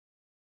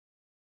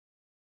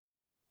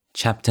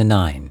Chapter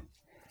 9.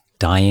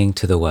 Dying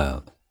to the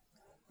World.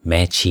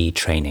 Mechi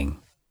Training.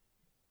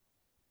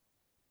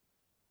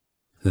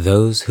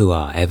 Those who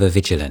are ever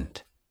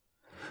vigilant,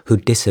 who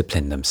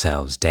discipline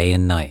themselves day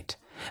and night,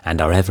 and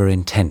are ever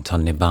intent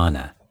on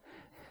Nibbana,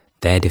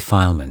 their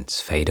defilements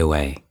fade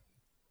away.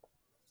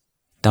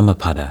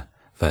 Dhammapada,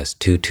 verse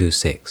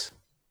 226.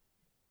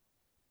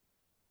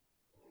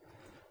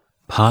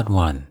 Part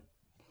 1.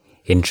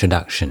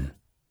 Introduction.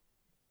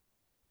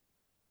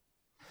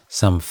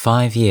 Some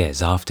 5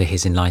 years after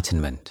his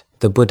enlightenment,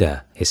 the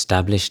Buddha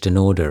established an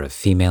order of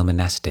female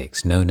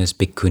monastics known as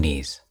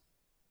Bhikkhunis.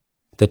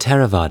 The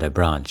Theravada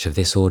branch of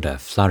this order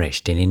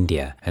flourished in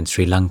India and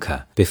Sri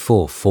Lanka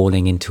before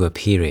falling into a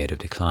period of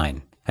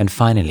decline, and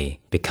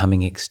finally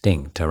becoming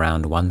extinct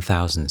around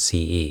 1000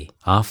 CE,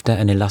 after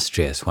an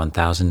illustrious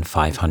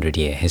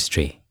 1500-year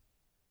history.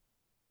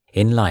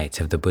 In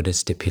light of the Buddha's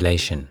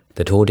stipulation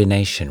that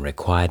ordination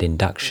required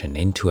induction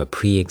into a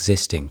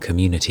pre-existing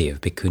community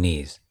of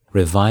Bhikkhunis,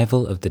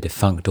 revival of the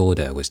defunct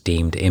order was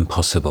deemed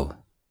impossible.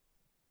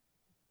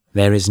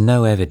 There is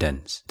no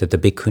evidence that the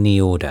Bhikkhuni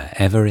order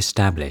ever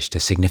established a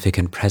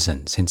significant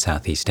presence in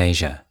Southeast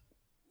Asia.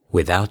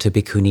 Without a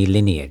Bhikkhuni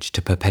lineage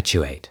to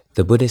perpetuate,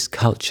 the Buddhist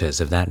cultures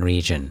of that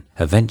region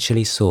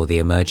eventually saw the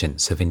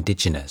emergence of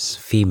indigenous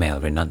female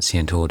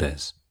renunciant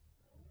orders.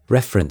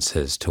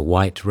 References to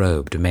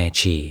white-robed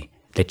Mechi,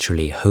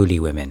 literally holy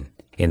women,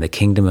 in the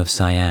Kingdom of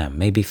Siam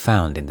may be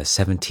found in the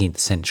 17th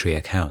century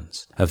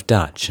accounts of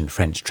Dutch and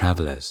French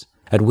travellers,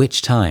 at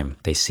which time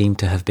they seem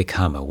to have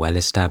become a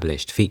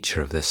well-established feature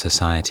of the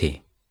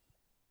society.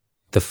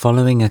 The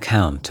following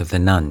account of the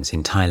nuns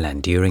in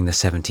Thailand during the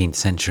 17th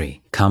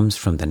century comes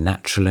from the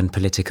Natural and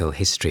Political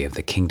History of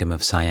the Kingdom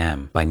of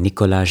Siam by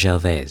Nicolas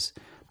Gervais,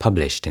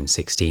 published in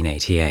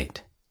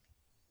 1688.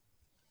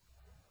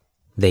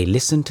 They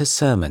listen to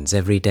sermons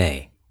every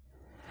day,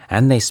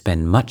 and they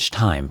spend much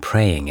time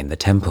praying in the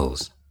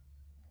temples.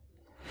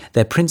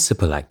 Their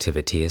principal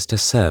activity is to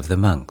serve the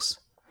monks,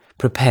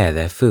 prepare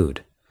their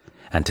food,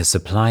 and to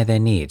supply their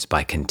needs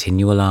by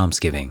continual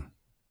almsgiving.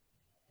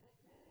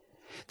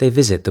 They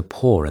visit the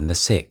poor and the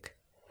sick,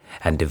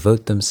 and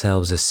devote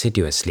themselves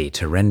assiduously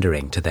to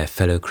rendering to their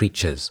fellow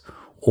creatures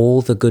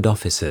all the good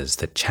offices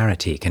that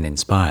charity can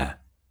inspire.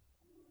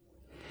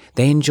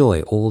 They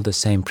enjoy all the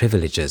same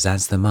privileges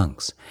as the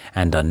monks,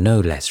 and are no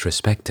less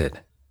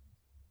respected.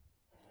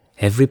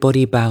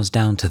 Everybody bows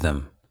down to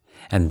them,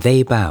 and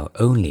they bow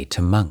only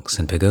to monks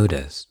and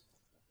pagodas.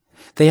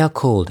 They are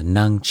called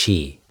Nang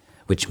Chi,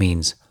 which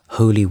means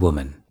holy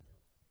woman.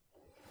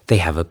 They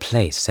have a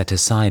place set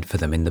aside for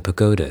them in the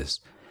pagodas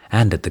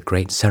and at the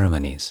great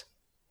ceremonies.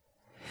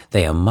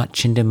 They are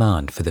much in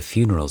demand for the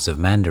funerals of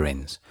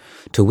mandarins,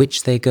 to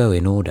which they go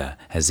in order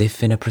as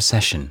if in a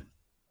procession,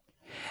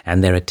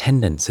 and their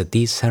attendance at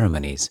these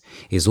ceremonies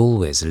is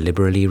always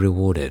liberally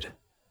rewarded.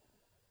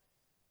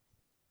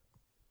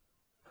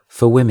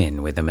 For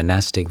women with a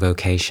monastic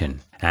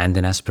vocation and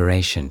an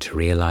aspiration to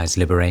realize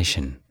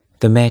liberation,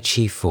 the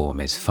Mechi form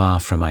is far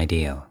from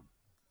ideal.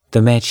 The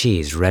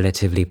Mechi's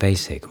relatively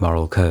basic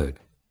moral code,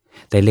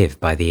 they live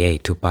by the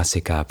 8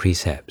 Upasika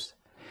precepts,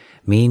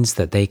 means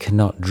that they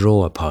cannot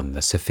draw upon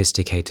the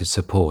sophisticated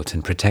support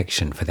and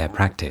protection for their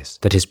practice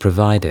that is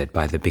provided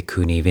by the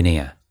Bhikkhuni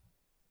Vinaya.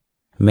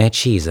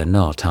 Mechis are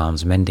not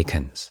alms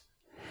mendicants,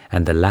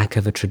 and the lack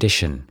of a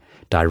tradition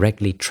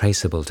directly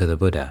traceable to the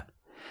Buddha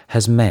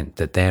has meant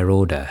that their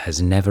order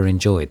has never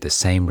enjoyed the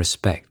same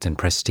respect and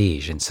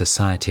prestige in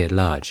society at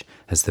large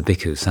as the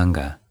Bhikkhu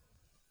Sangha.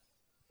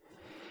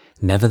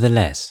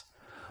 Nevertheless,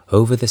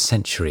 over the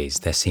centuries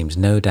there seems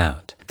no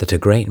doubt that a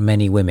great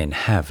many women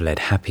have led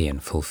happy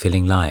and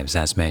fulfilling lives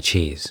as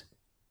Mechis.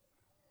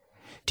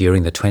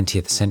 During the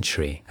 20th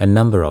century, a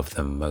number of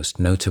them, most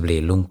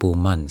notably Luang Pu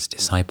Mun's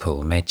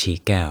disciple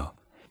Mechi Gao,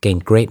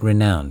 gained great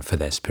renown for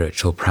their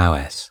spiritual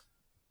prowess.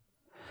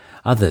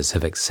 Others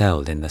have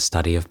excelled in the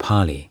study of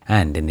Pali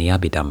and in the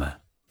Abhidhamma,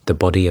 the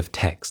body of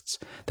texts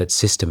that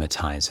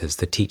systematizes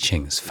the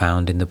teachings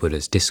found in the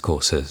Buddha's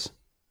discourses.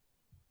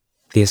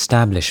 The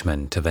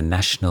establishment of a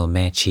national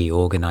Mechi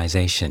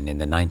organization in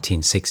the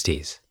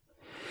 1960s,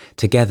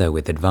 together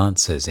with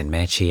advances in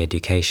Mechi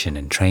education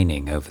and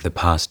training over the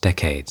past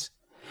decades,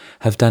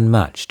 have done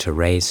much to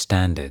raise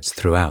standards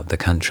throughout the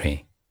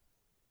country.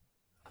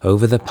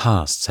 Over the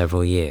past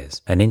several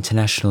years, an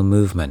international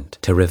movement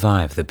to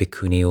revive the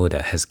Bhikkhuni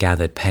order has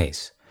gathered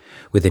pace,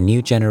 with a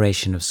new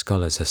generation of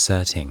scholars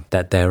asserting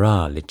that there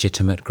are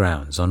legitimate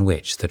grounds on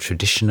which the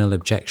traditional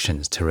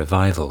objections to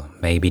revival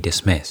may be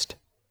dismissed.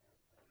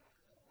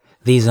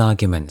 These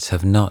arguments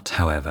have not,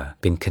 however,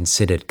 been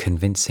considered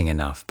convincing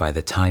enough by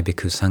the Thai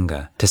Bhikkhu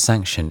Sangha to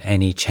sanction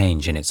any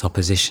change in its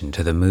opposition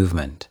to the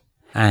movement,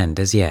 and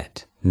as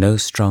yet, no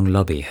strong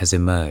lobby has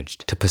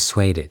emerged to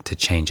persuade it to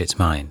change its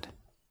mind.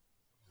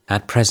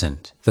 At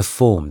present, the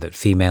form that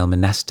female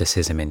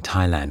monasticism in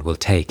Thailand will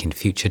take in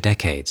future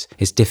decades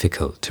is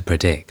difficult to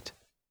predict.